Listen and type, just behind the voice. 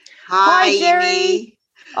Hi, Gerri. Amy.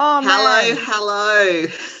 Oh, Hello, man. hello.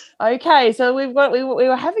 Okay, so we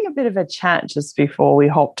were having a bit of a chat just before we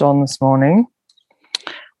hopped on this morning.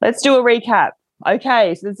 Let's do a recap.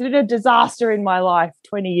 Okay, so there's been a disaster in my life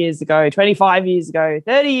 20 years ago, 25 years ago,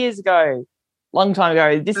 30 years ago, long time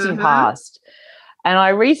ago, distant past. And I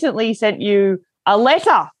recently sent you a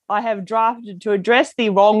letter I have drafted to address the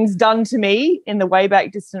wrongs done to me in the way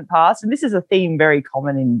back distant past. And this is a theme very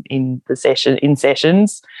common in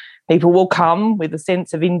sessions. People will come with a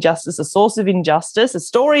sense of injustice, a source of injustice, a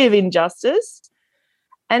story of injustice.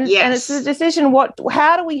 And it's a decision,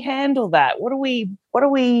 how do we handle that? How do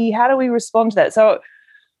we respond to that? So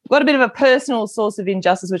I've got a bit of a personal source of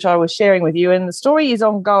injustice, which I was sharing with you, and the story is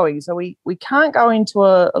ongoing. So we can't go into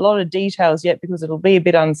a lot of details yet because it'll be a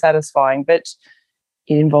bit unsatisfying, but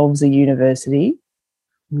it involves a university.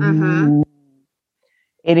 Mm-hmm.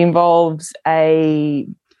 It involves a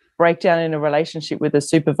breakdown in a relationship with a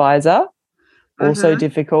supervisor, also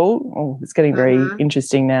difficult. Oh, it's getting very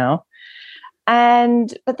interesting now.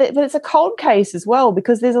 But it's a cold case as well,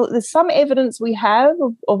 because there's some evidence we have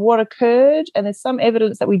of what occurred, and there's some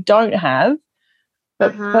evidence that we don't have.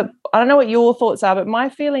 But I don't know what your thoughts are, but my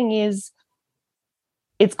feeling is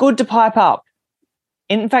it's good to pipe up.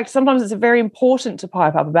 In fact, sometimes it's very important to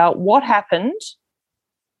pipe up about what happened,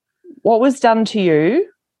 what was done to you,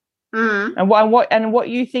 and what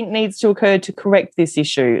you think needs to occur to correct this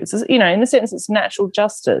issue. It's, in a sense, it's natural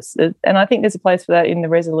justice, and I think there's a place for that in the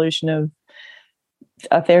resolution of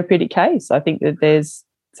a therapeutic case. I think that there's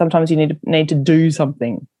sometimes you need to do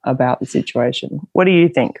something about the situation. What do you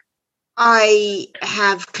think? I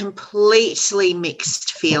have completely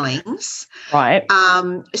mixed feelings. Right.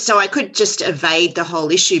 So I could just evade the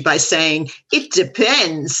whole issue by saying it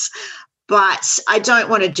depends, but I don't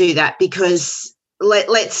want to do that because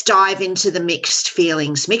let's dive into the mixed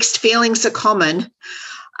feelings. Mixed feelings are common.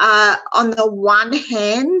 On the one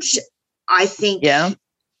hand, I think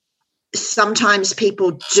sometimes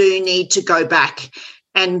people do need to go back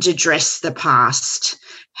and address the past,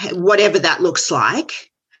 whatever that looks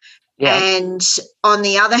like. Yeah. And on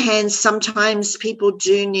the other hand, sometimes people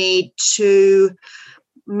do need to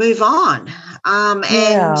move on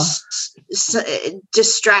and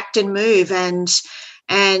distract and move and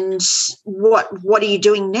what are you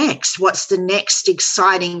doing next? What's the next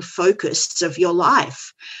exciting focus of your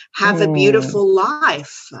life? Have a beautiful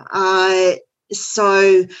life.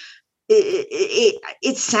 So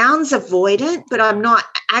it sounds avoidant, but I'm not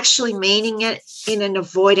actually meaning it in an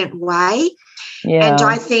avoidant way. Yeah. And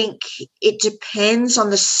I think it depends on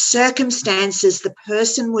the circumstances the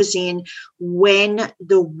person was in when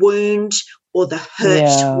the wound or the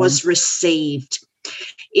hurt was received.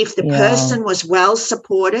 If the person was well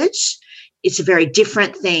supported, it's a very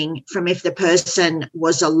different thing from if the person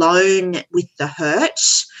was alone with the hurt.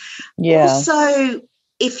 Yeah. Also,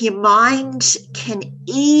 if your mind can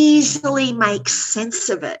easily make sense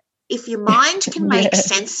of it, if your mind can make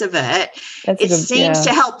sense of it, it seems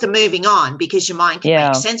to help the moving on because your mind can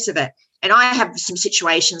make sense of it. And I have some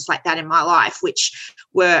situations like that in my life which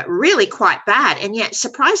were really quite bad. And yet,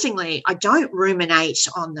 surprisingly, I don't ruminate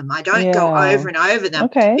on them. I don't go over and over them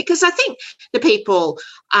because I think the people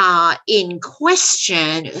in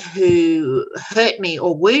question who hurt me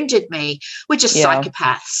or wounded me were just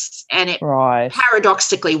psychopaths. And it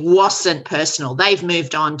paradoxically wasn't personal. They've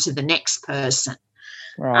moved on to the next person.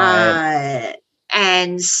 Right.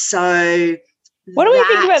 And so what do we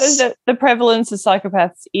think about the prevalence of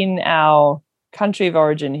psychopaths in our country of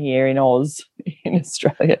origin here in Oz, in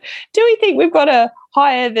Australia? Do we think we've got a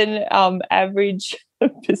higher than average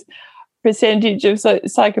percentage of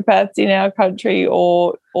psychopaths in our country,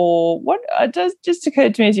 or what? It does just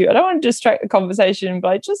occurred to me as I don't want to distract the conversation, but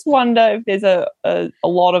I just wonder if there's a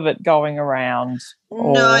lot of it going around.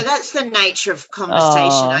 No, that's the nature of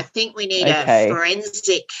conversation. I think we need a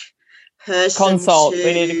forensic person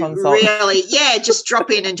we need a consult. Really, just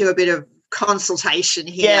drop in and do a bit of consultation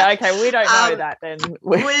here. Yeah, okay, we don't know that then.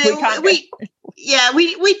 We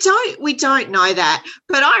don't know that,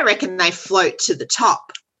 but I reckon they float to the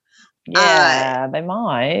top. Yeah, they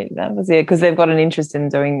might. That was it, because they've got an interest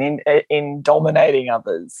in in dominating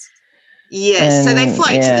others. Yes, so they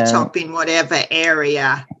float to the top in whatever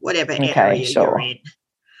area you're in.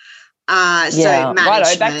 So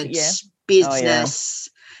management, business.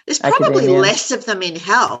 There's probably less of them in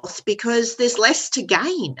health because there's less to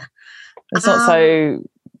gain. It's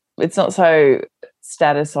not so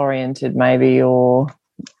status oriented, maybe, or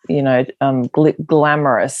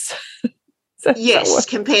glamorous. Yes,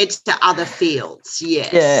 compared to other fields.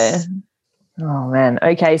 Yes. Oh, man.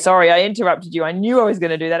 Okay, sorry, I interrupted you. I knew I was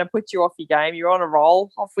going to do that. I put you off your game. You're on a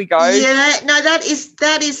roll. Off we go. Yeah, no, that is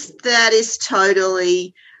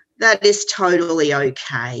totally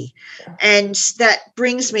okay. And that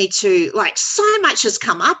brings me to, like, so much has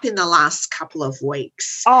come up in the last couple of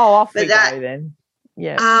weeks. Oh, off we go then.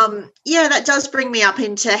 Yeah. That does bring me up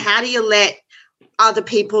into how do you let other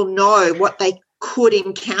people know what they could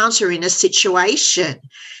encounter in a situation?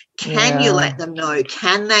 Can you let them know?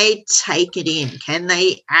 Can they take it in? Can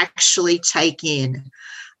they actually take in?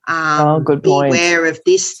 Good point. Beware of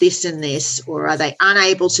this, this, and this, or are they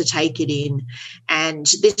unable to take it in? And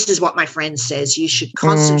this is what my friend says: you should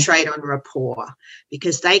concentrate on rapport,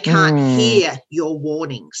 because they can't hear your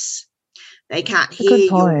warnings. They can't hear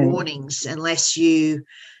your warnings unless they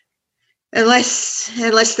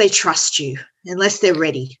trust you, unless they're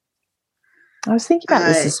ready. I was thinking about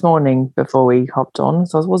this morning before we hopped on,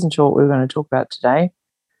 so I wasn't sure what we were going to talk about today.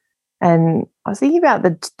 And I was thinking about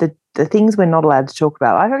the things we're not allowed to talk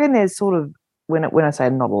about. I reckon there's sort of, when I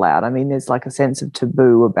say not allowed, I mean there's like a sense of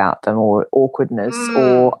taboo about them, or awkwardness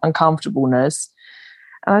or uncomfortableness.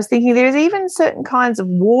 And I was thinking there's even certain kinds of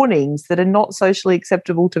warnings that are not socially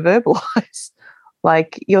acceptable to verbalize.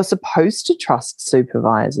 Like, you're supposed to trust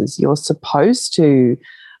supervisors. You're supposed to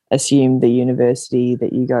assume the university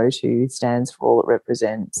that you go to stands for all it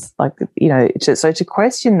represents. Like, so to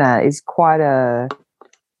question that is quite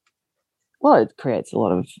it creates a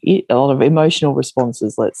lot of emotional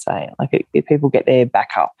responses, let's say. Like, if people get their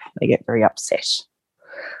back up, they get very upset.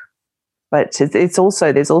 But there's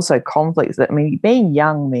also conflicts. That, I mean, being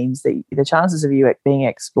young means that the chances of you being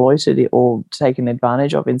exploited or taken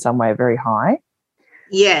advantage of in some way are very high.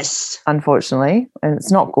 Yes, unfortunately, and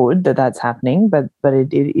it's not good that that's happening. But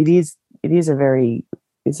it is a very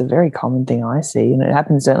common thing I see, and it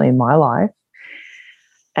happens certainly in my life.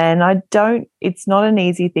 And it's not an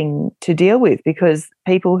easy thing to deal with, because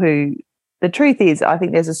the truth is, I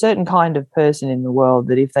think there's a certain kind of person in the world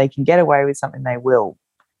that if they can get away with something, they will.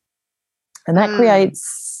 And that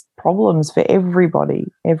creates problems for everybody.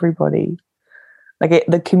 Like,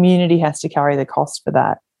 the community has to carry the cost for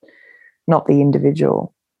that, not the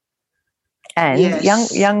individual. And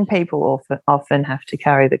young people often have to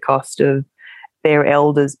carry the cost of their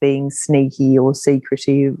elders being sneaky or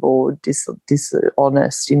secretive or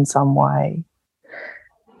dishonest in some way.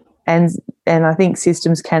 And I think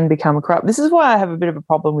systems can become corrupt. This is why I have a bit of a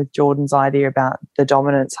problem with Jordan's idea about the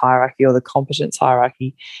dominance hierarchy or the competence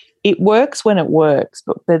hierarchy. It works when it works,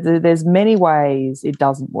 but there's many ways it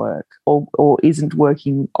doesn't work or isn't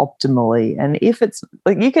working optimally. And if it's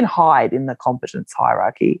like, you can hide in the competence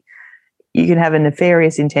hierarchy. You can have a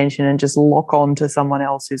nefarious intention and just lock on to someone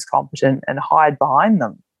else who's competent and hide behind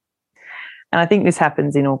them. And I think this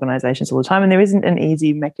happens in organisations all the time, and there isn't an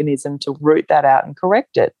easy mechanism to root that out and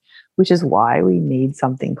correct it, which is why we need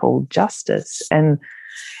something called justice. And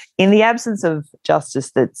in the absence of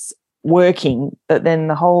justice that's working, but then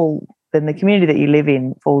the community that you live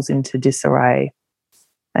in falls into disarray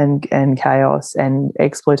and chaos, and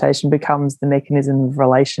exploitation becomes the mechanism of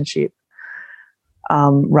relationship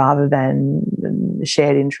rather than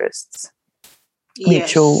shared interests,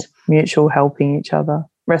 mutual helping each other,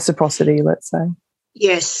 reciprocity, let's say.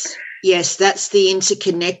 Yes, that's the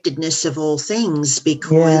interconnectedness of all things,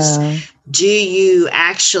 because do you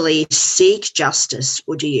actually seek justice,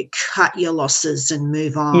 or do you cut your losses and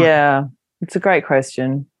move on? Yeah, it's a great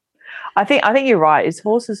question. I think you're right. It's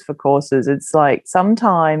horses for courses. It's like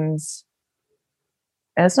sometimes,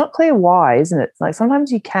 and it's not clear why, isn't it? Like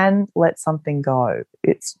sometimes you can let something go.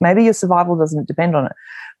 It's maybe your survival doesn't depend on it.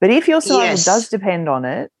 But if your survival does depend on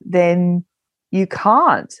it, then you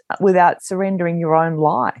can't without surrendering your own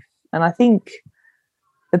life. And I think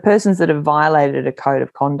the persons that have violated a code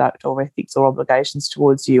of conduct or ethics or obligations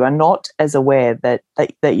towards you are not as aware that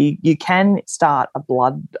you can start a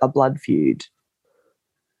blood feud.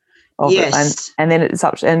 And then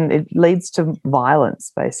it leads to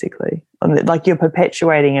violence, basically. Like you're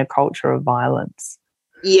perpetuating a culture of violence.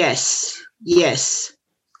 Yes.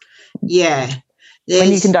 Yeah.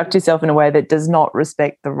 When you conduct yourself in a way that does not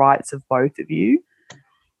respect the rights of both of you.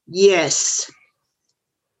 Yes.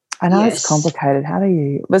 I know it's complicated. How do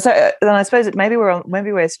you? But so then I suppose maybe we're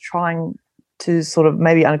trying to sort of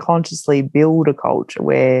maybe unconsciously build a culture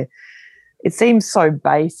where it seems so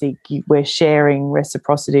basic, where sharing,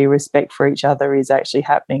 reciprocity, respect for each other is actually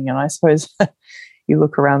happening. And I suppose you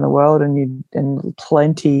look around the world and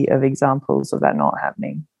plenty of examples of that not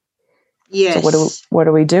happening. Yes. So what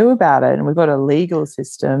do we do about it? And we've got a legal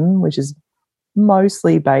system which is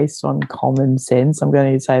mostly based on common sense. I'm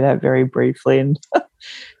going to say that very briefly and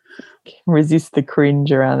resist the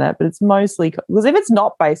cringe around that, but it's mostly because if it's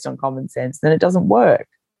not based on common sense, then it doesn't work.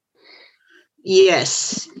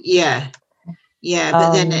 Yes. Yeah. Yeah.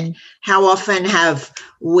 But then how often have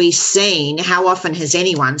we seen, how often has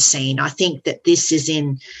anyone seen? I think that this is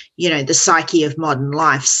in, the psyche of modern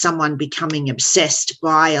life, someone becoming obsessed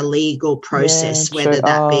by a legal process, whether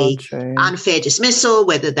that be unfair dismissal,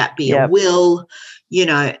 whether that be a will,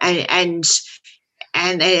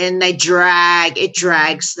 and they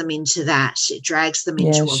drags them into that. It drags them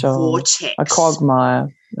into a vortex. A quagmire.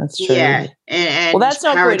 That's true. Yeah. And that's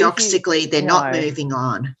not paradoxically, they're not moving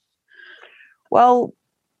on. Well,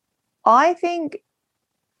 I think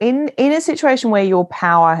in a situation where your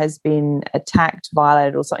power has been attacked,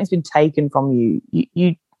 violated, or something's been taken from you,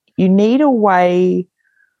 you need a way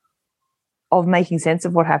of making sense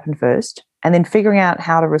of what happened first and then figuring out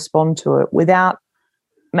how to respond to it without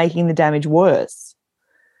making the damage worse.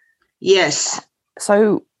 Yes.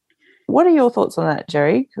 So what are your thoughts on that,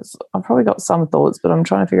 Gerri? Because I've probably got some thoughts, but I'm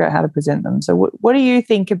trying to figure out how to present them. So what do you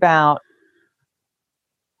think about,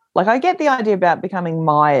 like, I get the idea about becoming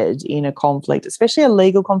mired in a conflict, especially a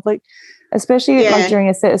legal conflict, especially like during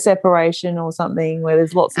a separation or something where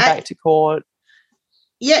there's lots of back to court.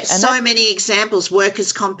 Yeah, so many examples,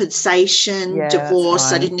 workers' compensation,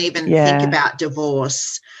 divorce. Right. I didn't even think about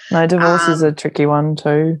divorce. No, divorce is a tricky one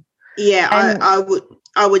too. Yeah,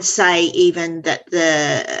 I would say even that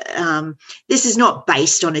this is not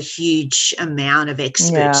based on a huge amount of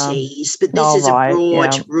expertise, but this is a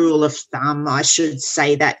broad rule of thumb. I should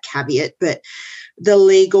say that caveat, but the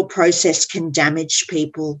legal process can damage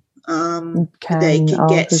people. They can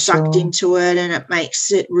get sucked into it, and it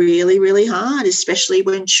makes it really, really hard, especially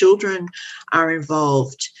when children are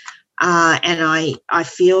involved. And I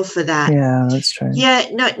feel for that. Yeah, that's true. Yeah,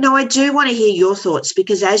 no, I do want to hear your thoughts,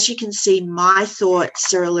 because as you can see, my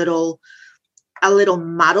thoughts are a little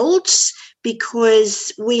muddled,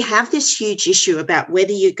 because we have this huge issue about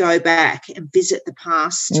whether you go back and visit the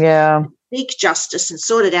past, seek justice and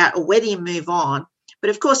sort it out, or whether you move on. But,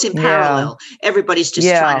 of course, in parallel, everybody's just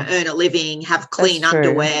trying to earn a living, have clean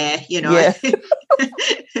underwear, get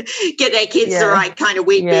their kids the right kind of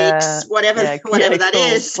wheat bix, whatever that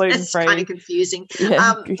is. It's kind of confusing.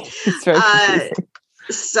 It's very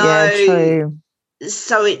confusing.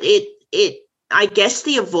 So it I guess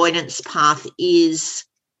the avoidance path is,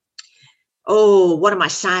 what am I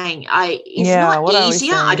saying? It's not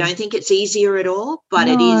easier. I don't think it's easier at all, but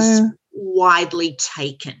it is widely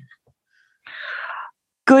taken.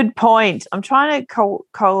 Good point. I'm trying to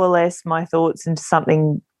coalesce my thoughts into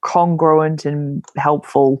something congruent and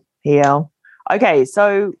helpful here. Okay,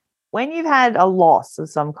 so when you've had a loss of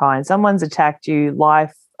some kind, someone's attacked you,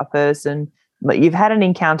 life, a person, but you've had an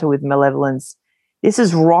encounter with malevolence, this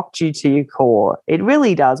has rocked you to your core. It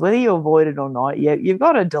really does. Whether you avoid it or not, you've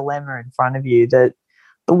got a dilemma in front of you that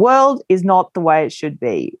the world is not the way it should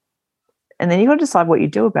be. And then you've got to decide what you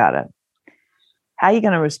do about it. How are you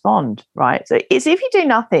going to respond, right? So it's if you do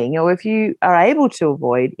nothing, or if you are able to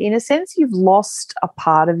avoid, in a sense, you've lost a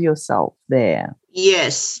part of yourself there.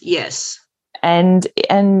 Yes. And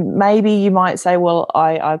maybe you might say, well,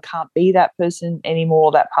 I can't be that person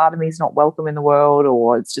anymore. That part of me is not welcome in the world,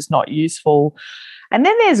 or it's just not useful. And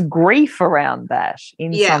then there's grief around that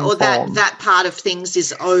in some form. that part of things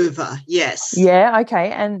is over. Yes. Yeah.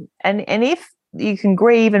 Okay. And if you can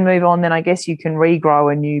grieve and move on, then I guess you can regrow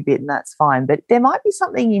a new bit, and that's fine. But there might be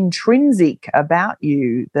something intrinsic about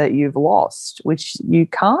you that you've lost, which you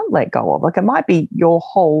can't let go of. Like, it might be your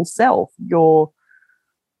whole self.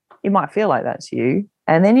 It might feel like that to you.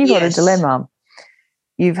 And then you've got a dilemma.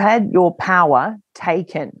 You've had your power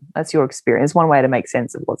taken. That's your experience. One way to make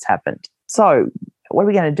sense of what's happened. So what are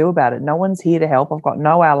we going to do about it? No one's here to help. I've got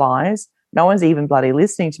no allies. No one's even bloody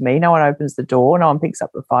listening to me. No one opens the door. No one picks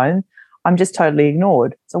up the phone. I'm just totally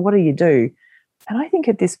ignored. So what do? And I think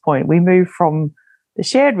at this point we move from the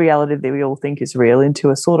shared reality that we all think is real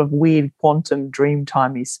into a sort of weird quantum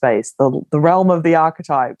dreamtimey space, the realm of the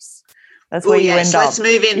archetypes. That's where you end up. Let's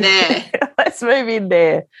move in there. Let's move in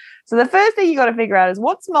there. So the first thing you got to figure out is,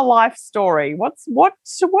 what's my life story? What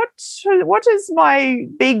is my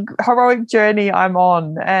big heroic journey I'm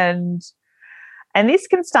on? And this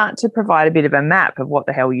can start to provide a bit of a map of what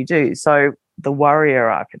the hell you do. So the warrior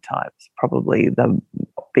archetype is probably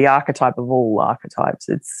the archetype of all archetypes.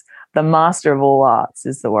 It's the master of all arts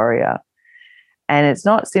is the warrior. And it's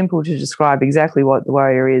not simple to describe exactly what the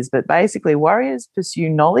warrior is, but basically warriors pursue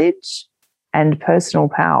knowledge and personal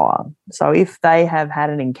power. So if they have had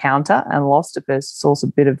an encounter and lost a source, a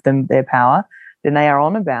bit of their power, then they are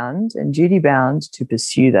honor bound and duty bound to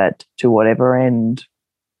pursue that to whatever end.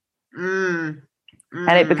 And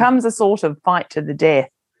it becomes a sort of fight to the death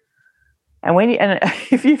And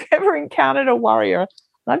if you've ever encountered a warrior,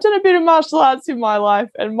 I've done a bit of martial arts in my life,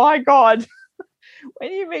 and my God,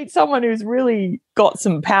 when you meet someone who's really got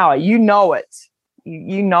some power, you know it.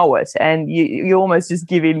 You know it, and you almost just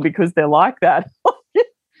give in because they're like that.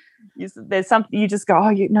 There's something you just go, oh,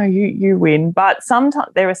 you win. But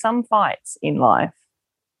sometimes there are some fights in life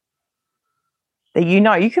that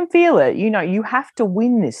you can feel it. You have to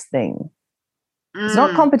win this thing. It's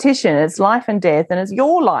not competition. It's life and death, and it's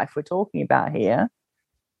your life we're talking about here.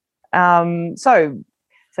 So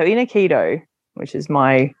in Aikido, which is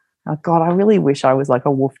my God, I really wish I was like a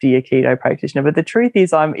woofy Aikido practitioner. But the truth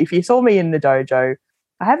is, if you saw me in the dojo,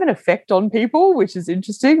 I have an effect on people, which is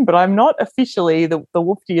interesting, but I'm not officially the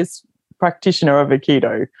woofiest practitioner of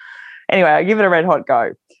Aikido. Anyway, I give it a red hot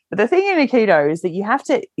go. But the thing in Aikido is that you have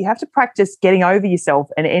to practice getting over yourself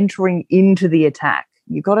and entering into the attack.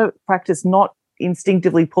 You've got to practice not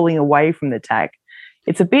instinctively pulling away from the attack.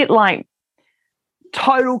 It's a bit like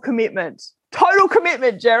total commitment. Total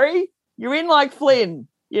commitment, Gerri. You're in like Flynn,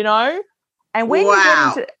 And when you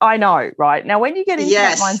get into, I know, right? Now, when you get into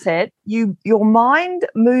that mindset, your mind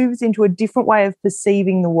moves into a different way of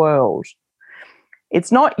perceiving the world.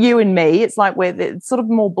 It's not you and me. It's like it's sort of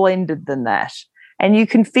more blended than that. And you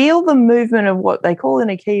can feel the movement of what they call in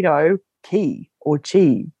Aikido ki or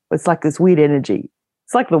chi. It's like this weird energy.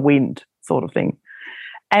 It's like the wind sort of thing.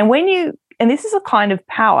 And this is a kind of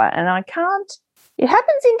power, and it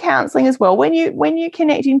happens in counselling as well. When you're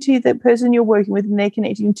connecting to the person you're working with and they're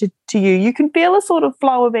connecting to you, you can feel a sort of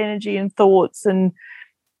flow of energy and thoughts and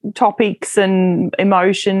topics and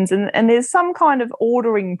emotions, and there's some kind of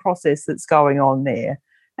ordering process that's going on there.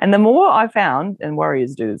 And the more I found, and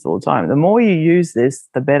warriors do this all the time, the more you use this,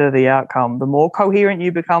 the better the outcome. The more coherent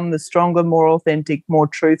you become, the stronger, more authentic, more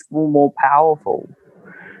truthful, more powerful,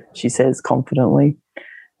 she says confidently,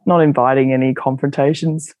 not inviting any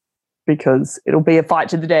confrontations because it'll be a fight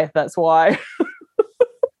to the death. That's why.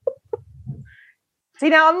 See,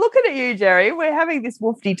 now I'm looking at you, Gerri. We're having this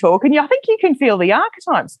woofy talk, and I think you can feel the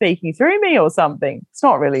archetype speaking through me or something. It's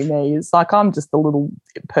not really me. It's like I'm just a little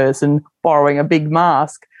person borrowing a big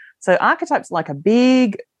mask. So archetype's like a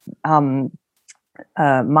big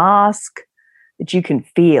mask that you can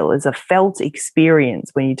feel as a felt experience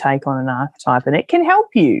when you take on an archetype, and it can help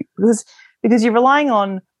you because you're relying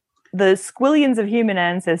on the squillions of human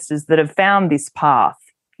ancestors that have found this path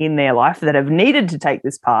in their life, that have needed to take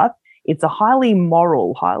this path. It's a highly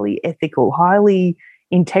moral, highly ethical, highly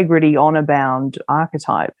integrity, honor-bound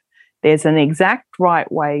archetype. There's an exact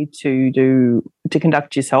right way to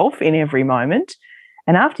conduct yourself in every moment.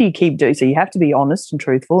 And after you keep doing so, you have to be honest and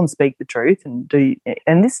truthful and speak the truth and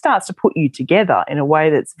this starts to put you together in a way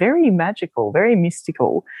that's very magical, very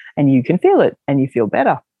mystical, and you can feel it and you feel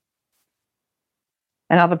better.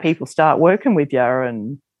 And other people start working with you,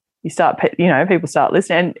 and people start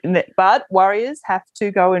listening. But warriors have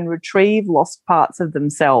to go and retrieve lost parts of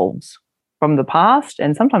themselves from the past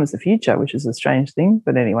and sometimes the future, which is a strange thing.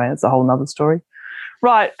 But anyway, it's a whole nother story.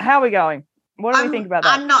 Right, how are we going? What do we think about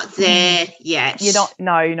that? I'm not there yet. You're not?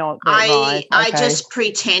 No, you're not there. Right. I just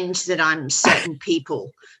pretend that I'm certain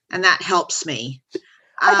people, and that helps me. Okay,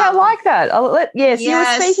 I like that. Yes, you were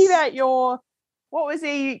speaking about your... What was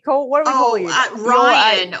he called? What do we call you?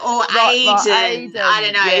 Ryan or Aiden. I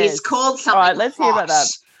don't know. Yes. He's called something. All right, let's hear about that.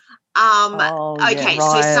 Okay, Ryan,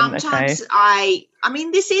 so sometimes I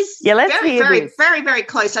mean, this is very, very, very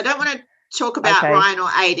close. I don't want to talk about Ryan or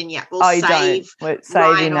Aiden yet. We'll save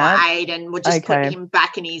Ryan or Aiden. We'll just put him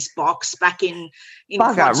back in his box, back in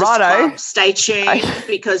Qantas Club. Stay tuned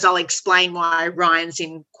because I'll explain why Ryan's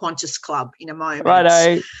in Qantas Club in a moment.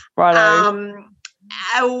 Righto.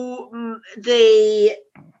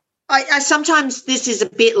 I sometimes this is a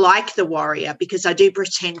bit like the warrior because I do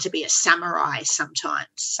pretend to be a samurai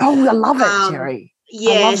sometimes. Oh, I love it, Gerri.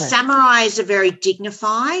 Yeah, samurais are very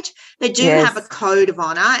dignified. They do have a code of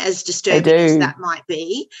honor, as disturbing as that might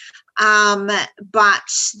be. But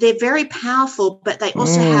they're very powerful, but they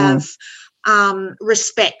also have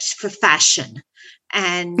respect for fashion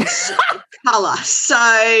and colour. So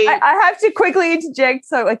I have to quickly interject.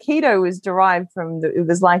 So Aikido was derived from it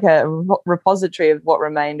was like a repository of what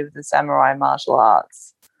remained of the samurai martial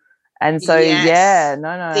arts. And so, the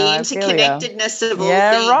interconnectedness of all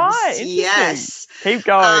things. Right. Yes. Keep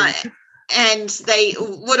going. And they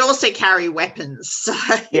would also carry weapons. So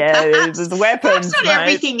there's weapons. Not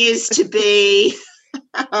everything is to be.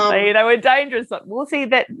 They were dangerous. We'll see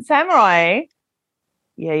that samurai.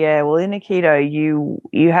 Yeah. Well, in Aikido,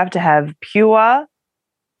 you have to have pure,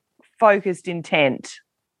 focused intent,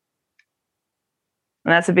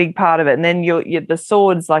 and that's a big part of it. And then the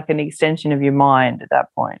sword's like an extension of your mind at that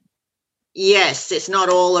point. Yes, it's not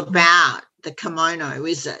all about the kimono,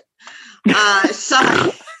 is it? So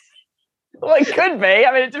well, it could be.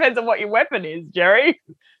 I mean, it depends on what your weapon is, Gerri.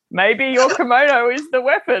 Maybe your kimono is the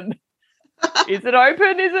weapon. Is it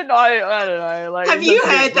open? Is it? I don't know. Like, have you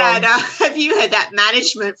heard that? Have you heard that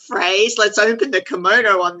management phrase? Let's open the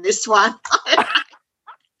kimono on this one.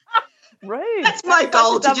 Rude. That's my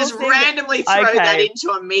goal, to just randomly throw that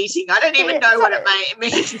into a meeting. I don't even know what it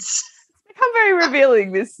means. It's become very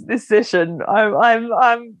revealing, this session. I'm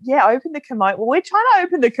open the kimono. Well, we're trying to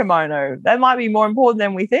open the kimono. That might be more important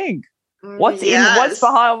than we think. What's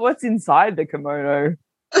inside the kimono?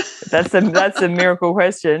 That's a miracle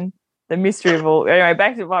question. The mystery of all. Anyway,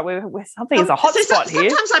 back to where something is a hot spot here.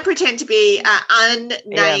 Sometimes I pretend to be an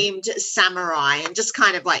unnamed samurai and just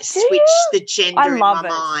kind of like switch the gender in my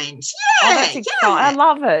mind. Yeah, that's exciting. I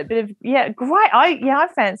love it. Great. I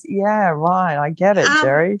fancy. Yeah, right. I get it,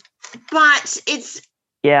 Gerri. But it's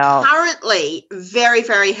currently very,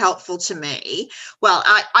 very helpful to me. Well,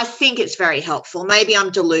 I think it's very helpful. Maybe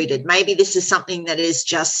I'm deluded. Maybe this is something that is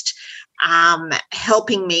just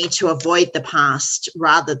helping me to avoid the past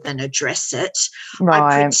rather than address it. Right.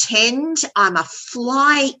 I pretend I'm a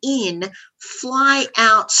fly-in,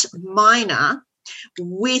 fly-out miner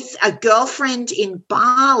with a girlfriend in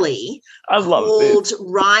Bali called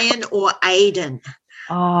Ryan or Aiden.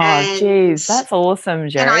 Oh, geez, that's awesome,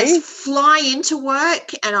 Gerri. And I fly into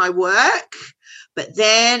work and I work, but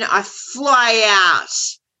then I fly out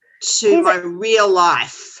to my real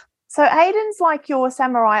life. So Aiden's like your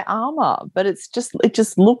samurai armor, but it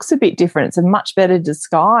just looks a bit different. It's a much better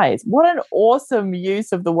disguise. What an awesome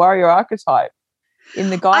use of the warrior archetype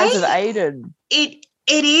in the guise of Aiden. It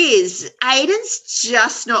is. Aiden's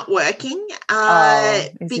just not working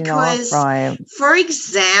because, for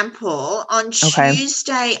example, on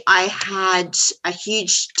Tuesday I had a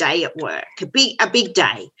huge day at work, a big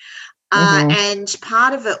day. And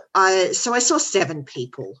part of it, so I saw 7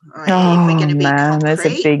 people. Right? If we're going to be concrete, that's a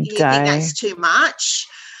big day. You think that's too much?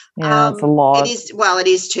 Yeah, that's a lot. It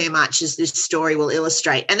is too much, as this story will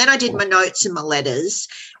illustrate. And then I did my notes and my letters,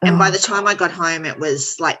 and by the time I got home, it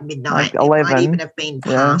was like midnight. Like 11. It might even have been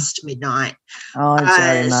past midnight. Oh,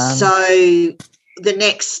 so the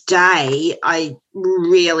next day, I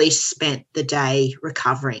really spent the day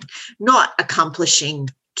recovering, not accomplishing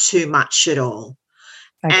too much at all.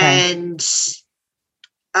 Okay. And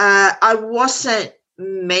I wasn't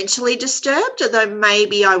mentally disturbed, although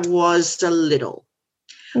maybe I was a little.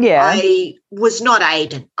 Yeah. I was not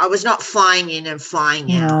Aiden. I was not flying in and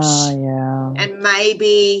flying out. And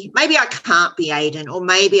maybe I can't be Aiden, or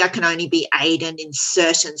maybe I can only be Aiden in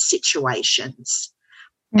certain situations.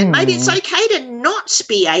 And maybe it's okay to not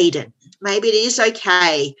be Aiden. Maybe it is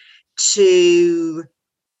okay to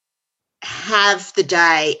have the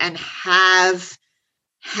day and have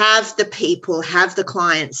the people, have the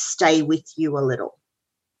clients stay with you a little.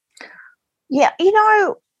 Yeah,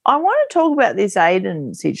 I want to talk about this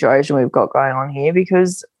Aiden situation we've got going on here,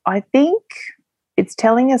 because I think it's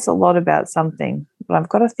telling us a lot about something, but I've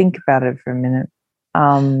got to think about it for a minute.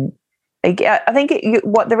 I think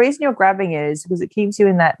the reason you're grabbing it is because it keeps you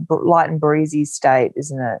in that light and breezy state,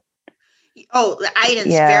 isn't it? Oh, Aiden's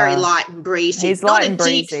very light and breezy. He's not light and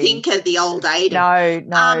breezy. Deep thinker, the old Aiden.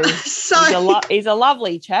 No. He's a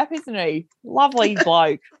lovely chap, isn't he? Lovely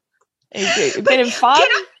bloke. He's a bit of fun.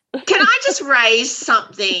 Can I just raise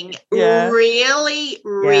something really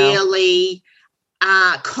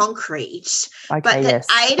concrete? Okay, but that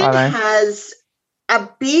Aiden has a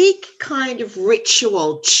big kind of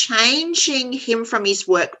ritual changing him from his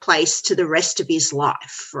workplace to the rest of his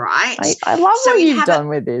life, right? I love what you've done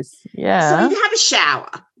with this. Yeah. So he'd have a shower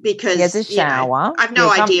because he has a shower. I have no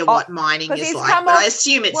idea what mining is like, but I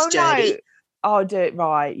assume it's dirty. No. Oh,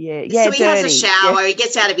 right, yeah. So he has a shower, he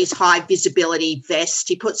gets out of his high visibility vest,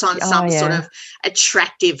 he puts on some sort of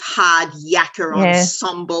attractive hard yakka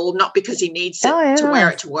ensemble, not because he needs it to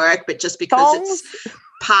wear it to work, but just because it's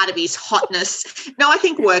part of his hotness. No, I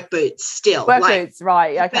think work boots still. Work boots,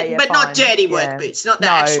 right, okay, but not dirty work boots, not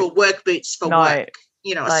the actual work boots for work,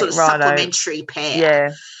 a sort of supplementary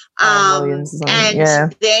pair. Yeah.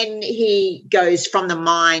 Then he goes from the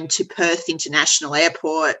mine to Perth International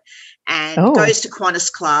Airport and goes to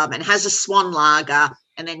Qantas Club and has a swan lager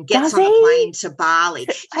and then gets on the plane to Bali.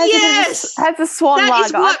 Has a swan lager. That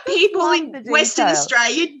is what people in Western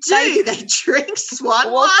Australia do. They drink swan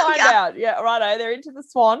lager. We'll find out. Yeah, righto. They're into the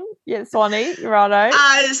swan. Yeah, swanny, righto.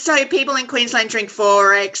 So people in Queensland drink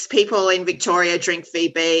 4X, people in Victoria drink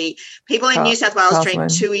VB, people in New South Wales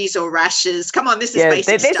drink Tuis or Rashes. Come on, this is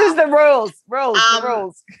basic stuff. This is the rules. The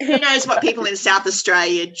rules. Who knows what people in South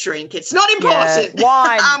Australia drink? It's not important.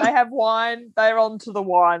 Wine. They have wine. They're on to the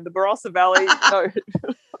wine. The Barossa Valley. No.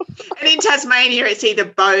 And in Tasmania, it's either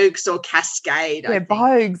bogues or cascade. Yeah,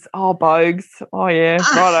 bogues. Oh, bogues. Oh, yeah.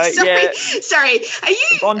 Righto. Sorry.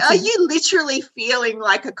 Are you literally feeling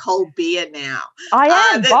like a cold beer now? I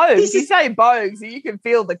am. Bogues. You say bogues, you can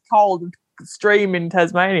feel the cold stream in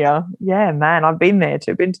Tasmania. Yeah, man. I've been there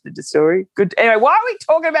too. Been to the distillery. Good. Anyway, why are we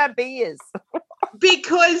talking about beers?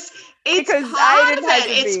 Because part of it.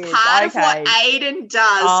 It's part of what Aidan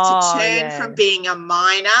does to turn from being a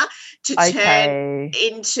miner to turn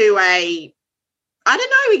into a, I don't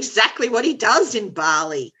know exactly what he does in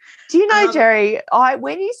Bali. Do you know, Gerri,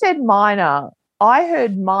 when you said minor, I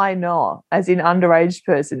heard minor as in underage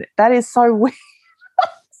person. That is so weird.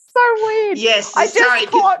 So weird. Yes. I just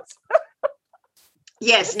thought.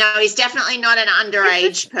 Yes, no, he's definitely not an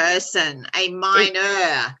underage person, a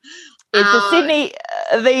minor. It's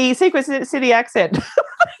the secret City accent.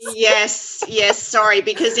 Yes, sorry,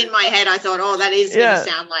 because in my head I thought, that is going to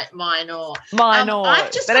sound like minor.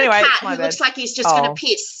 I've just got a cat who looks like he's just going to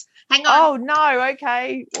piss. Hang on. Oh, no,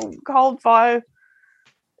 okay. Cold fire.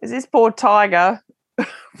 Is this poor Tiger?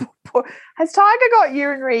 Has Tiger got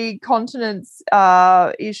urinary continence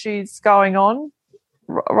issues going on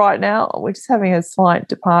right now? We're just having a slight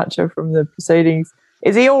departure from the proceedings.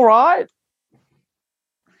 Is he all right?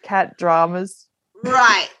 Cat dramas.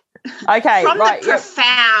 Right. Okay. From the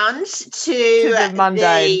profound to the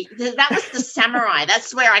mundane. That was the samurai.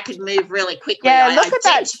 That's where I could move really quickly. Yeah, look at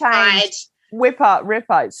that change. Ripper.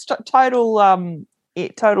 It's total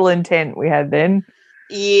intent we had then.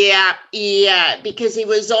 Yeah, because he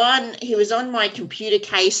was on my computer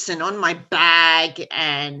case and on my bag,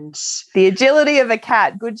 and the agility of a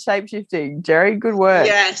cat. Good shape-shifting, Gerri. Good work.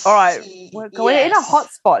 Yes. All right. We're in a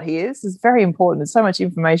hot spot here. This is very important. There's so much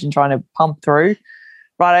information trying to pump through.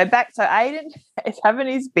 Right, back to Aidan is having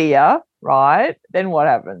his beer, right? Then what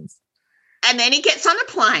happens? And then he gets on a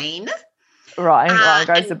plane. Right, and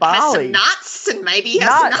goes to Bali. Has some nuts, and maybe he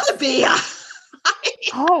has another beer.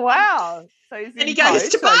 Oh, wow. So and he goes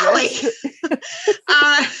to Bali.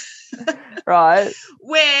 Right.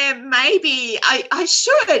 Where maybe I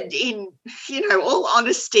should, in all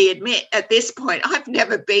honesty, admit at this point, I've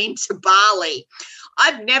never been to Bali.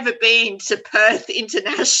 I've never been to Perth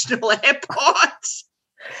International Airport.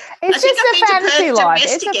 It's just a fantasy life.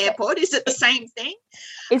 Domestic airport. Is it the same thing?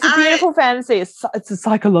 It's a beautiful fantasy. It's a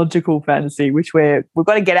psychological fantasy, which we've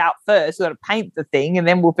got to get out first. We've got to paint the thing, and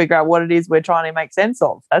then we'll figure out what it is we're trying to make sense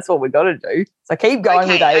of. That's what we've got to do. So keep going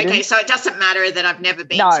with Aidan. Okay, so it doesn't matter that I've never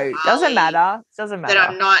been to Bali. No, doesn't matter. That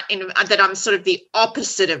I'm not that I'm sort of the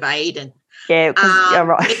opposite of Aidan. Yeah, you're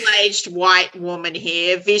right. Middle-aged white woman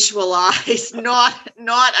here. Visualize, not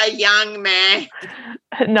a young man.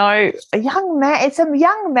 No, a young man. It's a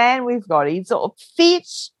young man we've got. He's sort of fit.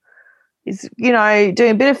 He's, doing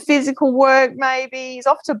a bit of physical work maybe. He's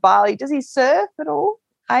off to Bali. Does he surf at all,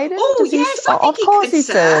 Aidan? Oh, yes, I think of course he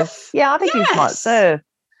surfs. Yeah, I think he might surf.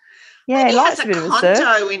 Yeah, he likes a bit of a surf.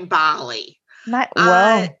 Condo in Bali.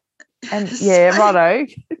 Righto.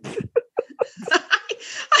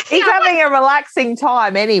 He's having a relaxing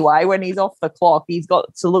time anyway. When he's off the clock, he's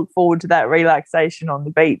got to look forward to that relaxation on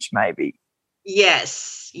the beach maybe.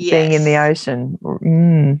 Yes. Being in the ocean.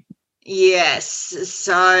 Yes.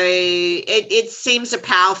 So it seems a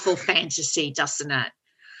powerful fantasy, doesn't it?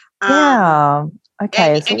 Yeah.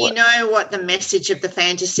 Okay. And you know what the message of the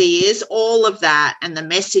fantasy is? All of that. And the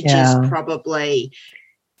message is probably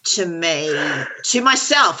to me, to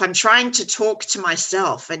myself. I'm trying to talk to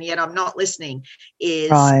myself, and yet I'm not listening, is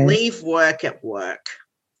leave work at work.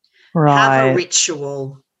 Right. Have a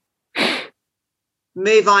ritual.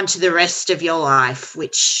 Move on to the rest of your life,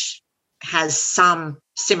 which has some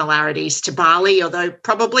similarities to Bali, although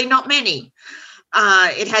probably not many.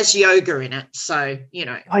 It has yoga in it, so I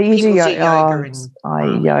use yoga.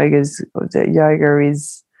 Yoga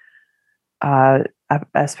is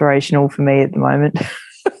aspirational for me at the moment.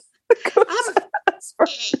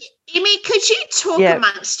 Amy, could you talk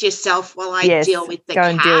amongst yourself while I deal with the cat? Go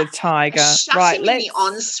and deal with Tiger. Shut him in the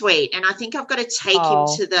ensuite, and I think I've got to take him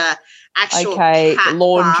to the actual cat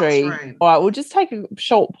laundry. bathroom. All right, we'll just take a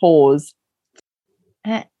short pause.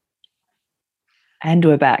 And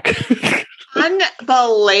we're back.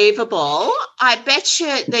 Unbelievable. I bet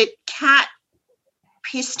you the cat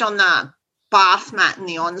pissed on the bath mat in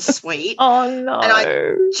the ensuite. Oh, no. And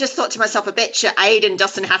I just thought to myself, I bet you Aidan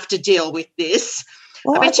doesn't have to deal with this.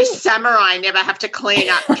 Well, I bet you samurai never have to clean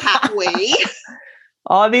up cat wee.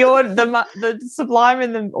 Oh, the sublime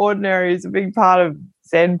and the ordinary is a big part of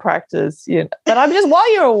Zen practice. But I'm just,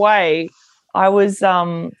 while you're away, I was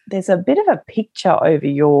there's a bit of a picture over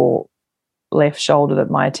your left shoulder that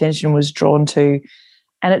my attention was drawn to.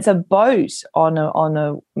 and it's a boat on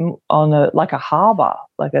a like a harbour,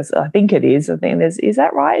 I think it is. I think is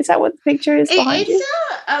that right? Is that what the picture is behind you?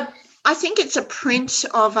 I think it's a print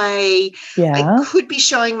of I could be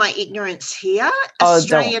showing my ignorance here.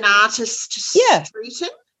 Australian artist Streeton.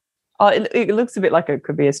 Oh, it looks a bit like it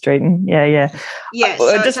could be a Streeton. Yeah. Yeah, so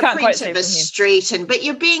it's a print of a Streeton, but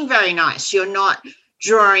you're being very nice. You're not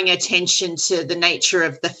drawing attention to the nature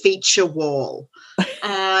of the feature wall,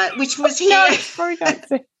 which was here.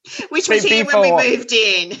 Which was here when we moved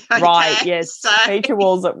in. Okay? Right, yes. So. Feature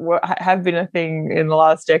walls have been a thing in the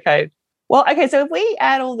last decade. Well, okay, so if we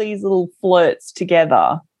add all these little flirts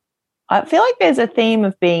together, I feel like there's a theme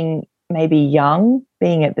of being maybe young,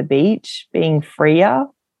 being at the beach, being freer,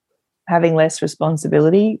 having less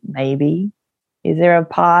responsibility, maybe. Is there a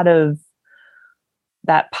part of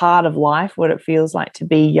life, what it feels like to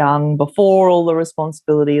be young before all the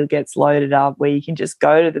responsibility gets loaded up, where you can just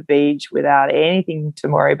go to the beach without anything to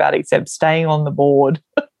worry about except staying on the board?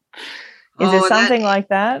 Is there something like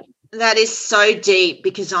that? That is so deep,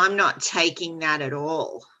 because I'm not taking that at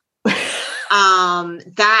all.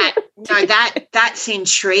 That's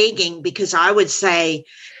intriguing, because I would say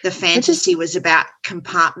the fantasy was about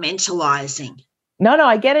compartmentalizing. No,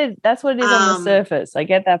 I get it. That's what it is on the surface. I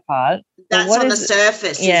get that part. That's on the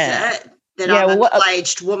surface, is it? That I'm a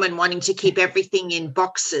middle-aged woman wanting to keep everything in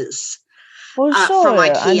boxes from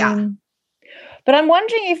IKEA. But I'm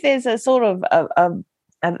wondering if there's a sort of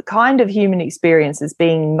a kind of human experience that's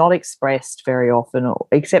being not expressed very often,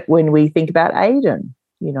 except when we think about Aiden.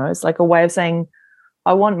 You know, it's like a way of saying,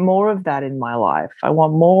 I want more of that in my life. I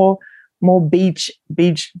want more beach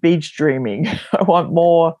dreaming. I want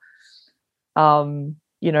more,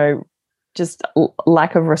 just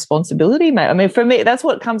lack of responsibility, mate. I mean, for me, that's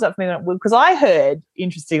what comes up for me, because I heard,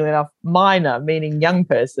 interestingly enough, minor meaning young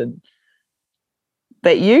person,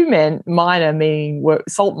 but you meant minor meaning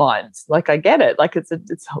salt mines. Like, I get it. Like, it's a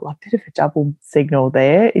bit of a double signal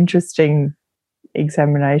there. Interesting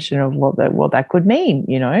examination of what that could mean,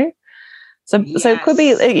 you know. So it could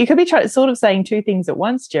be, you could be sort of saying two things at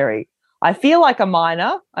once, Gerri. I feel like a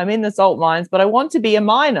miner. I'm in the salt mines, but I want to be a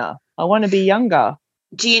miner. I want to be younger.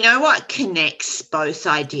 Do you know what connects both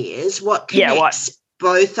ideas? What connects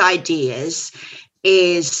both ideas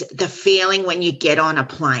is the feeling when you get on a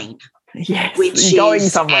plane. Yes, which going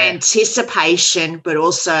is somewhere. Anticipation, but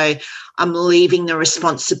also I'm leaving the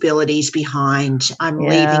responsibilities behind. I'm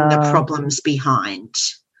leaving the problems behind.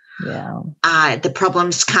 Yeah. The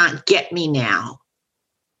problems can't get me now.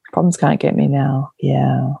 Problems can't get me now.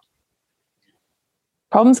 Yeah.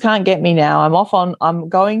 Problems can't get me now. I'm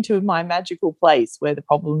going to my magical place where the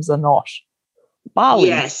problems are not. Bali.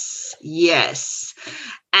 Yes.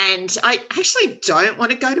 And I actually don't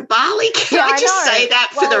want to go to Bali. Can I just say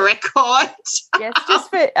that for the record? Yes, just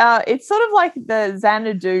for it's sort of like the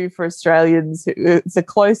Xanadu for Australians. It's a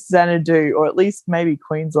close Xanadu, or at least maybe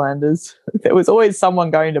Queenslanders. There was always someone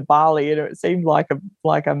going to Bali, and it seemed like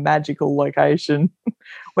a magical location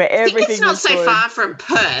where everything. It's not was so good. far from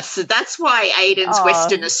Perth, so that's why Aiden's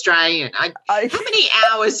Western Australian. How many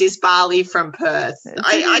hours is Bali from Perth?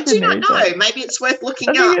 I do not know. Maybe it's worth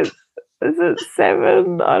looking up. Is it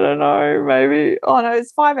 7? I don't know. Maybe. Oh no,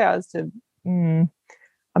 it's 5 hours to.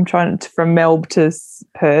 I'm trying from Melbourne to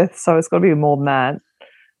Perth, so it's got to be more than that.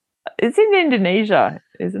 It's in Indonesia,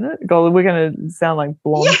 isn't it? God, we're going to sound like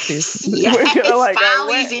blonde. Yes,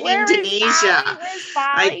 Bali's in Indonesia. Where's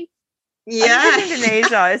Bali? Yeah, it's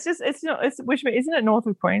Indonesia. Isn't it north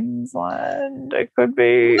of Queensland? It could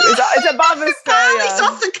be. It's above Australia. Bali's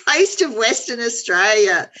off the coast of Western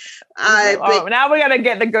Australia. Now we're going to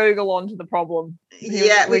get the Google onto the problem.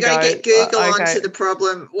 We're going to get Google onto the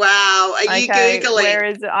problem. Wow, are you Googling? Where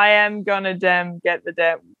is it? I am going to get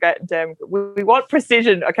the damn. We want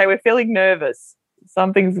precision. Okay, we're feeling nervous.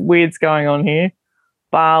 Something's weird's going on here.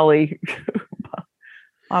 Bali.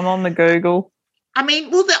 I'm on the Google. I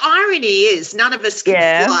mean, well, the irony is none of us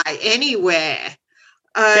can fly anywhere.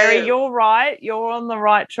 Gerri, you're right. You're on the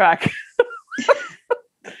right track.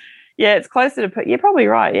 Yeah, it's closer to Perth. You're probably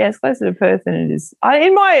right. Yeah, it's closer to Perth than it is.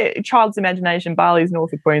 In my child's imagination, Bali's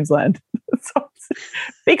north of Queensland.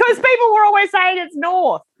 Because people were always saying it's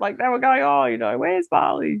north. Like they were going, where's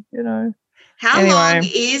Bali? How long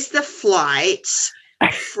is the flight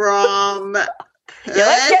from Perth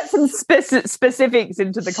let's get some specifics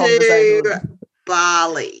into the conversation.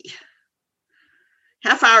 Bali.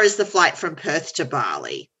 How far is the flight from Perth to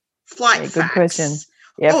Bali? Flight facts. Good question.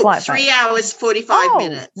 Yeah, flight 3 hours, 45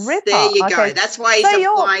 minutes. Ripper. There you go. Okay. That's why he's a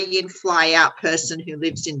fly-in, fly-out person who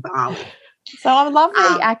lives in Bali. So I love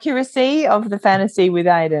the accuracy of the fantasy with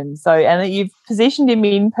Aiden. So, and that you've positioned him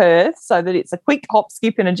in Perth so that it's a quick hop,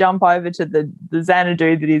 skip, and a jump over to the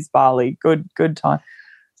Xanadu that is Bali. Good time.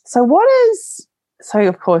 So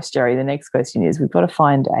of course, Gerri, the next question is we've got to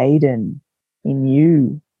find Aiden in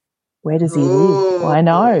you. Where does he live? I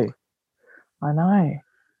know.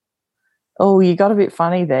 Oh, you got a bit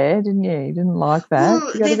funny there, didn't you? You didn't like that.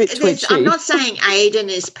 Well, You got a bit twitchy. I'm not saying Aiden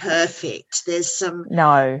is perfect. There's some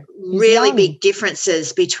really young. Big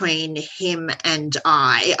differences between him and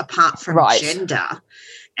I, apart from gender.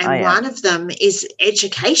 And one of them is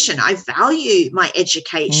education. I value my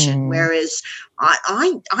education, whereas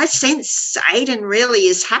I sense Aiden really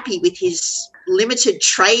is happy with his limited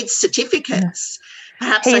trade certificates.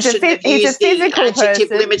 Perhaps I shouldn't have used the adjective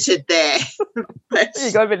limited there.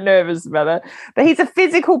 You got a bit nervous about that. But he's a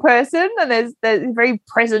physical person, and there's very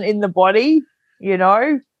present in the body, you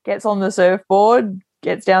know, gets on the surfboard,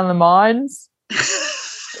 gets down the mines.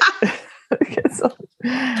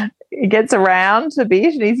 He gets around a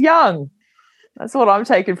bit, and he's young. That's what I'm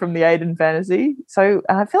taking from the Aiden fantasy. So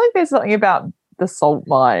I feel like there's something about the salt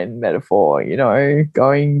mine metaphor, you know,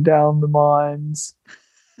 going down the mines.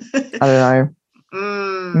 I don't know.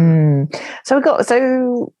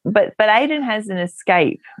 But Aiden has an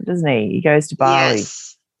escape, doesn't he? He goes to Bali.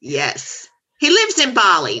 Yes. He lives in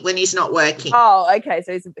Bali when he's not working. Oh, okay.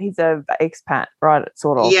 So he's a expat, right?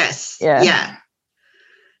 Sort of. Yes. Yeah.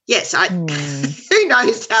 Yes. Who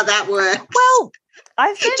knows how that works? Well,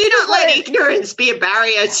 do not let ignorance be a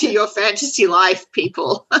barrier to your fantasy life,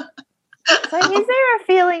 people. So is there a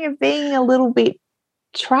feeling of being a little bit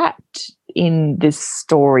trapped in this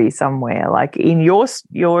story somewhere, like in your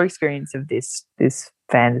experience of this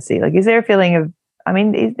fantasy? Like, is there a feeling of, I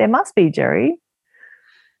mean, there must be, Gerri.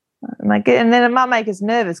 Like, and then it might make us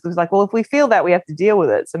nervous because, like, well, if we feel that, we have to deal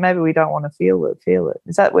with it. So maybe we don't want to feel it.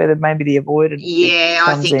 Is that where maybe the avoidance? Yeah,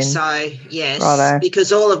 I think so. Yes, righto.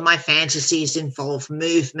 Because all of my fantasies involve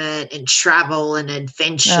movement and travel and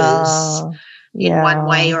adventures in one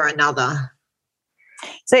way or another.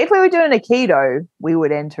 So if we were doing Aikido, we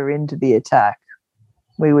would enter into the attack.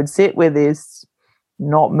 We would sit with this,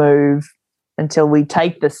 not move until we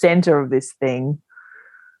take the center of this thing,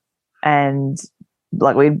 and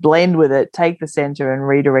like we'd blend with it, take the center and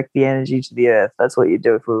redirect the energy to the earth. That's what you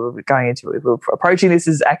do if we were going into it. If we were approaching this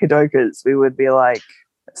as Akidokas, we would be like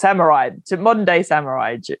samurai, to modern day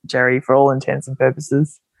samurai, Gerri, for all intents and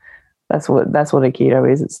purposes. That's what Aikido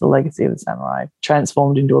is. It's the legacy of the samurai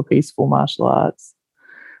transformed into a peaceful martial arts.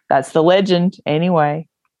 That's the legend anyway.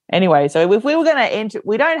 So if we were going to enter,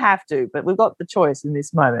 we don't have to, but we've got the choice in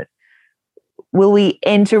this moment. Will we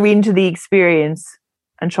enter into the experience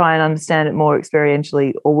and try and understand it more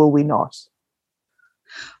experientially, or will we not?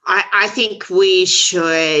 I think we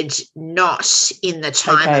should not in the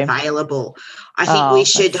time available. I think we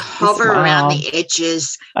should hover around the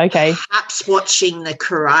edges, perhaps watching the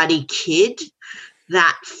Karate Kid.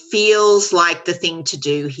 That feels like the thing to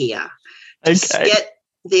do here. Just get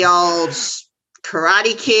the old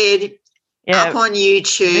Karate Kid up on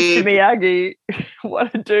YouTube. Mr. Miyagi,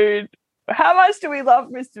 what a dude. How much do we love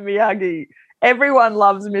Mr. Miyagi? Everyone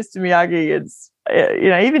loves Mr. Miyagi. It's, you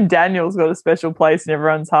know, even Daniel's got a special place in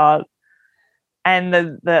everyone's heart. And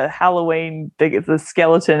the Halloween, the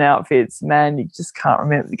skeleton outfits, man, you just can't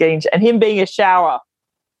remember getting, and him being a shower.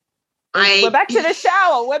 We're back to the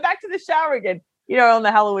shower. We're back to the shower again. You know, on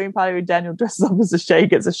the Halloween party when Daniel dresses up as he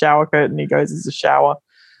gets a shower curtain, he goes as a shower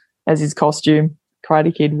as his costume.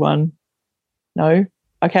 Karate Kid 1. No?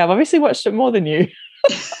 Okay, I've obviously watched it more than you.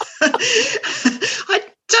 I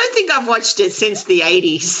don't think I've watched it since the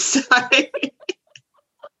 80s. So.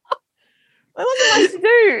 There wasn't much to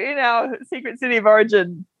do in our secret city of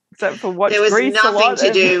origin except for watch Grease a lot. There was nothing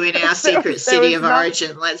to do in our secret city of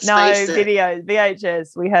origin, let's face it. No, videos,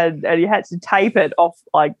 VHS. We had, and you had to tape it off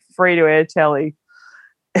like free-to-air telly.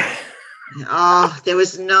 There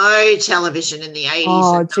was no television in the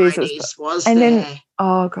 80s and 90s, was there? Then,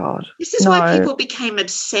 oh, God. This is why people became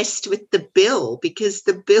obsessed with the bill, because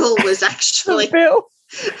the bill was actually... the bill?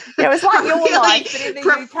 Yeah, it was like your really life, but in the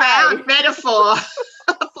profound UK. Metaphor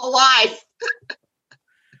for life.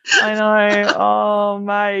 I know. Oh,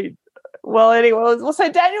 mate. Well, anyway,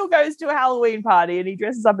 so Daniel goes to a Halloween party and he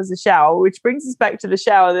dresses up as a shower, which brings us back to the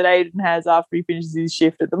shower that Aiden has after he finishes his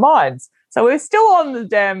shift at the mines. So we're still on the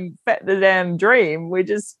damn dream. We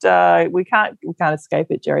just we can't escape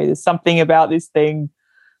it, Gerri. There's something about this thing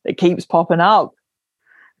that keeps popping up.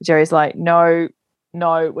 Jerry's like, no,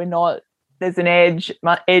 we're not. There's an edge.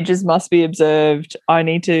 My edges must be observed. I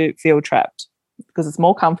need to feel trapped because it's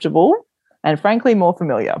more comfortable and, frankly, more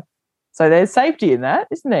familiar. So there's safety in that,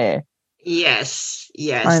 isn't there? Yes,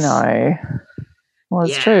 yes. I know. Well,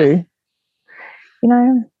 it's Yeah. true. You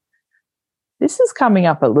know, this is coming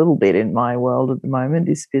up a little bit in my world at the moment,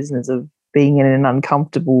 this business of being in an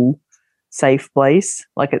uncomfortable, safe place.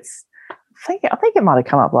 Like I think it might have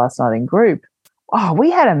come up last night in group. Oh,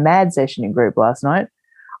 we had a mad session in group last night.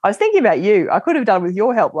 I was thinking about you. I could have done with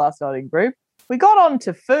your help last night in group. We got on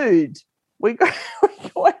to food. We got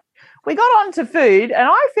on to food, and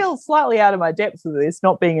I feel slightly out of my depth with this,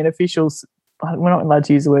 not being an official. We're not allowed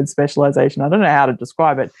to use the word specialization. I don't know how to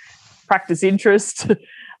describe it. Practice interest,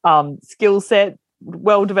 skill set,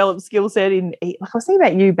 well-developed skill set in. Like I was thinking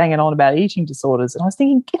about you banging on about eating disorders, and I was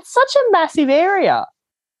thinking it's such a massive area.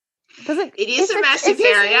 It is a massive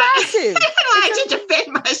area. Massive. I had to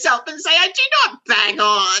defend myself and say I do not bang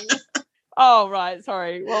on. Oh, right.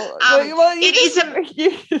 Sorry. Well, it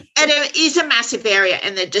is a massive area,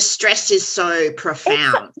 and the distress is so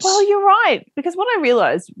profound. Well, you're right, because what I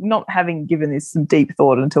realised, not having given this some deep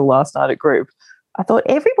thought until last night at group, I thought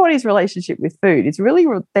everybody's relationship with food is really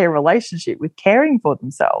their relationship with caring for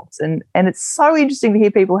themselves, and it's so interesting to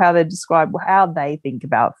hear people how they describe how they think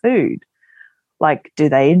about food. Like, do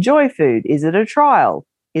they enjoy food? Is it a trial?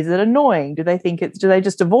 Is it annoying? Do they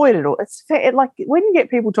just avoid it? Or like when you get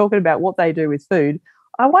people talking about what they do with food,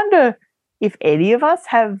 I wonder if any of us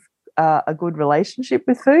have a good relationship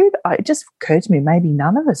with food. It just occurred to me maybe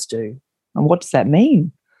none of us do. And what does that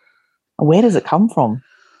mean? And where does it come from?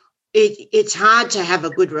 It's hard to have a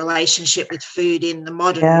good relationship with food in the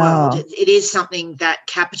modern world. It is something that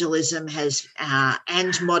capitalism has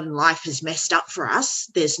and modern life has messed up for us.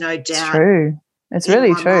 There's no doubt. It's true. It's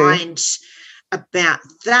really true. In my mind about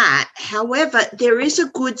that. However, there is a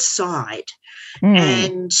good side,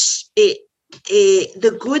 and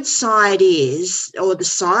the good side is, or the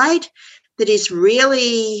side that is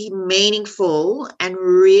really meaningful and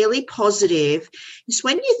really positive, is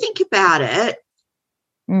when you think about it.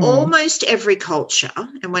 Almost every culture,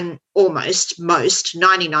 and when most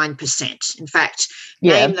 99%, in fact,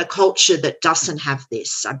 name the culture that doesn't have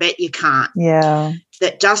this. I bet you can't. Yeah.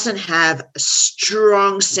 That doesn't have a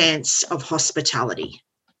strong sense of hospitality.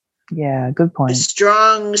 Yeah, good point. A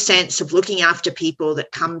strong sense of looking after people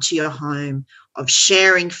that come to your home, of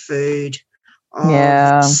sharing food,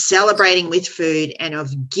 of celebrating with food, and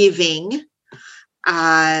of giving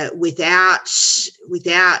without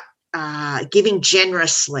giving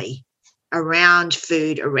generously around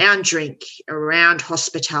food, around drink, around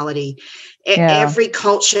hospitality. Every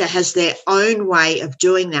culture has their own way of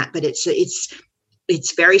doing that, but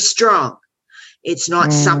it's very strong. It's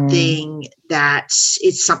not something that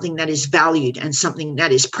is valued and something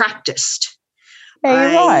that is practiced.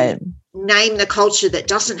 Yeah, you're right. Name the culture that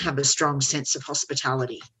doesn't have a strong sense of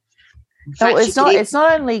hospitality. No, it's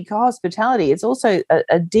not only hospitality, it's also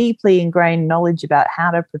a deeply ingrained knowledge about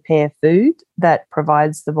how to prepare food that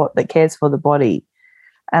provides that cares for the body.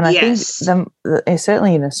 And I think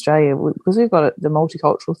certainly in Australia, because we've got the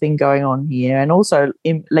multicultural thing going on here, and also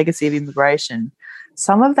legacy of immigration,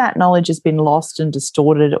 some of that knowledge has been lost and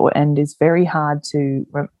distorted, and is very hard to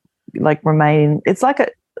remain. It's like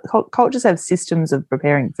cultures have systems of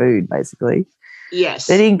preparing food, basically. Yes,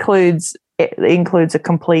 it includes a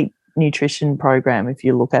complete nutrition program if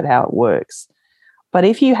you look at how it works. But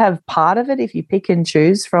if you have part of it, if you pick and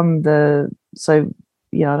choose from I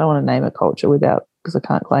don't want to name a culture because I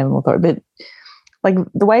can't claim them authority, but like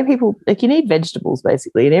the way people, like, you need vegetables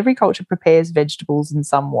basically, and every culture prepares vegetables in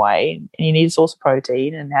some way, and you need a source of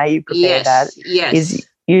protein, and how you prepare that is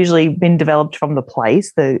usually been developed from the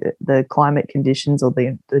place, the climate conditions, or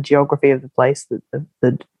the geography of the place that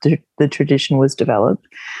the tradition was developed.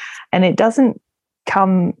 And it doesn't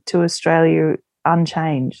come to Australia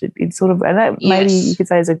unchanged. It's sort of, and that maybe you could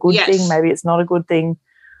say is a good thing, maybe it's not a good thing,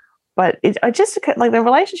 but I just like the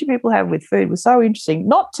relationship people have with food was so interesting.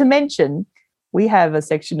 Not to mention, we have a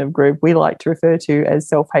section of group we like to refer to as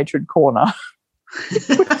self-hatred corner.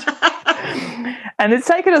 And it's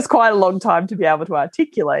taken us quite a long time to be able to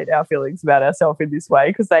articulate our feelings about ourselves in this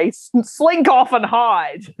way, because they slink off and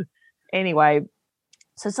hide. Anyway,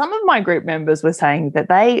 so some of my group members were saying that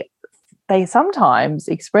they sometimes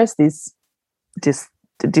express this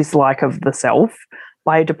dislike of the self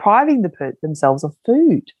by depriving themselves of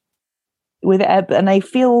food. And they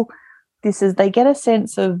feel they get a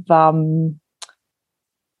sense of,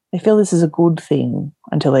 they feel this is a good thing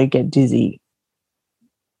until they get dizzy.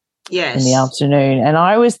 Yes. In the afternoon. And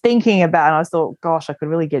I was thinking about, and I thought, gosh, I could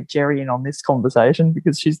really get Gerri in on this conversation,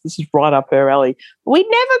 because this is right up her alley. We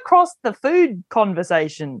never crossed the food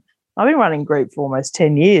conversation. I've been running group for almost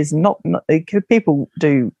 10 years, and not people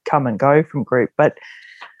do come and go from group, but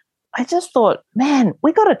I just thought, man,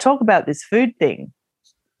 we got to talk about this food thing.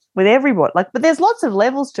 with everybody. But there's lots of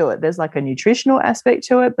levels to it. There's like a nutritional aspect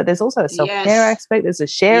to it, but there's also a self-care aspect. There's a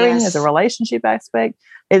sharing, there's a relationship aspect.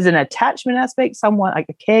 There's an attachment aspect. Someone like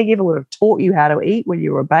a caregiver would have taught you how to eat when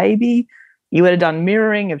you were a baby. You would have done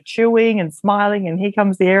mirroring of chewing and smiling, and here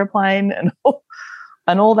comes the airplane and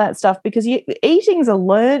all that stuff, because eating's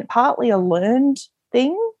partly a learned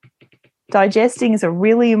thing. Digesting is a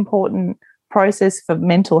really important process for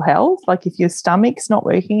mental health. Like if your stomach's not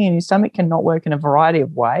working, and your stomach can not work in a variety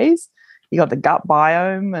of ways, you got the gut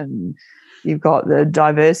biome, and you've got the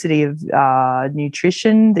diversity of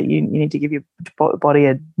nutrition that you need to give your body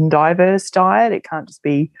a diverse diet. It can't just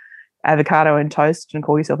be avocado and toast and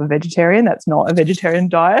call yourself a vegetarian. That's not a vegetarian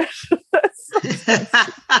diet.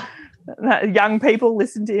 Young people,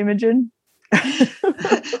 listen to Imogen.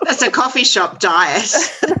 That's a coffee shop diet.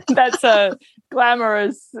 That's a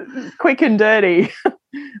glamorous, quick and dirty.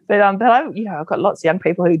 But I've got lots of young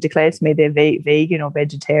people who declare to me they're vegan or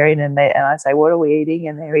vegetarian, and I say, what are we eating?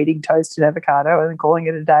 And they're eating toast and avocado and calling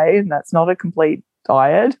it a day, and that's not a complete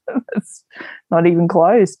diet. That's not even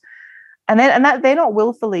close. And that they're not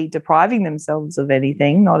willfully depriving themselves of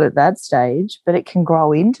anything, not at that stage, but it can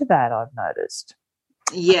grow into that, I've noticed.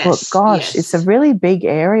 Yes. But gosh, it's a really big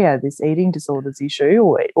area, this eating disorders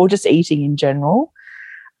issue, or just eating in general.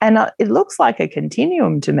 And it looks like a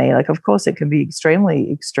continuum to me. Like, of course, it can be extremely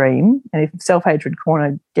extreme. And if self-hatred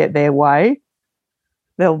corner get their way,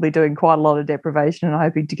 they'll be doing quite a lot of deprivation and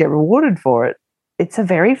hoping to get rewarded for it. It's a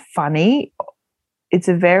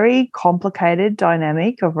very complicated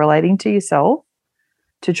dynamic of relating to yourself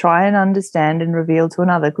to try and understand and reveal to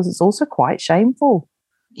another, because it's also quite shameful.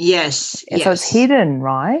 Yes. So it's hidden,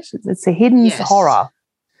 right? It's a hidden horror.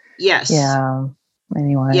 Yes. Yeah.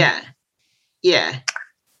 Anyway. Yeah.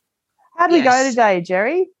 How'd we go today,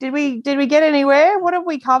 Gerri? Did we get anywhere? What have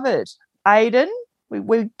we covered? Aiden?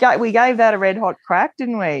 We gave that a red hot crack,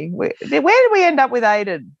 didn't we? Where did we end up with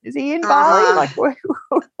Aiden? Is he in Bali? Like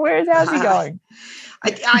how's he going?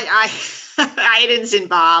 Aiden's in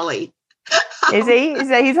Bali. Is he?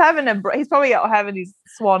 He's probably having his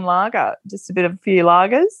swan lager, just a few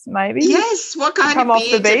lagers, maybe. Yes. What kind of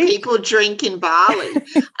beer do people drink in Bali?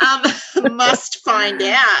 Must find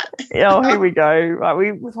out. Oh, here we go.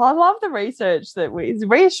 Right, I love the research that it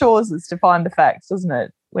reassures us to find the facts, doesn't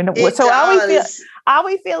it? Are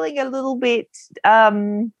we feeling a little bit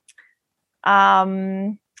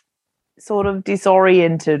sort of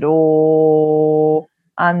disoriented or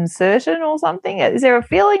uncertain or something? Is there a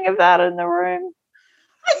feeling of that in the room?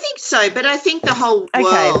 I think so, but I think the whole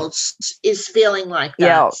world is feeling like that.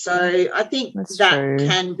 Yeah. So I think that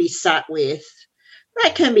can be sat with.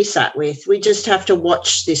 We just have to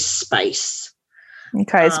watch this space.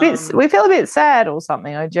 Okay, we feel a bit sad or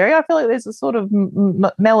something, Gerri. I feel like there's a sort of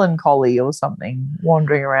melancholy or something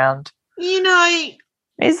wandering around. I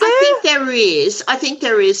think there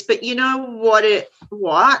is, but you know what? I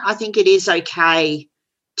think it is okay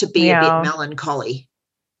to be a bit melancholy.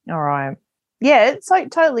 All right. Yeah, it's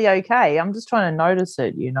like totally okay. I'm just trying to notice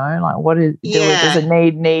it, like what does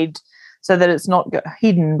it need so that it's not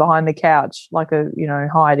hidden behind the couch like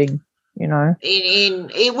hiding, we're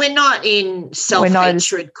not in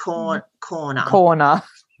self-hatred corner.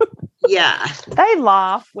 Yeah. They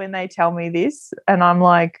laugh when they tell me this, and I'm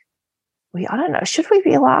like, I don't know, should we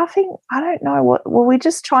be laughing? I don't know. We're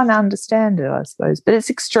just trying to understand it, I suppose. But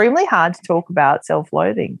it's extremely hard to talk about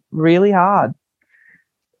self-loathing, really hard.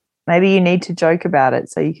 Maybe you need to joke about it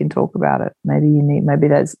so you can talk about it. We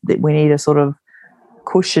need a sort of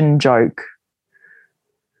cushion joke.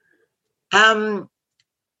 Did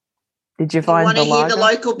you find want to hear the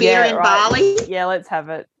local beer in Bali? Yeah, let's have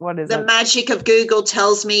it. What is it? The magic of Google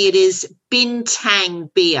tells me it is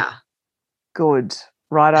Bintang beer. Good.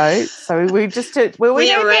 Righto. So we just we're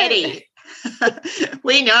ready.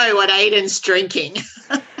 We know what Aiden's drinking.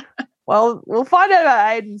 Well, we'll find out about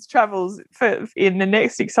Aiden's travels in the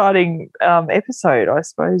next exciting episode, I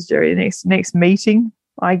suppose, Gerri. Next meeting,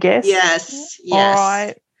 I guess. Yes. All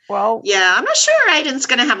right. Well, yeah, I'm not sure Aiden's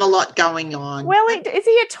going to have a lot going on. Well, is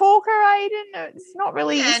he a talker, Aiden? It's not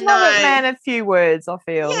really. Yeah, he's not a man of few words, I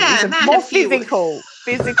feel. Yeah, he's a more physical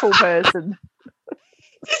person.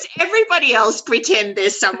 Does everybody else pretend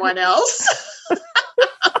there's someone else?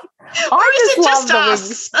 Or is it just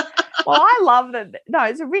us? Well, I love that. No,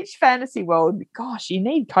 it's a rich fantasy world. Gosh, you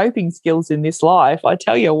need coping skills in this life. I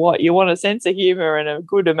tell you what, you want a sense of humour and a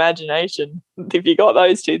good imagination. If you got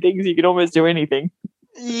those two things, you can almost do anything.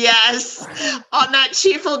 Yes. On that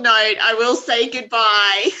cheerful note, I will say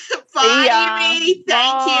goodbye. Bye, Ree.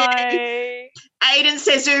 Thank you. Aiden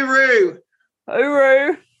says uru.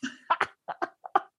 Uru.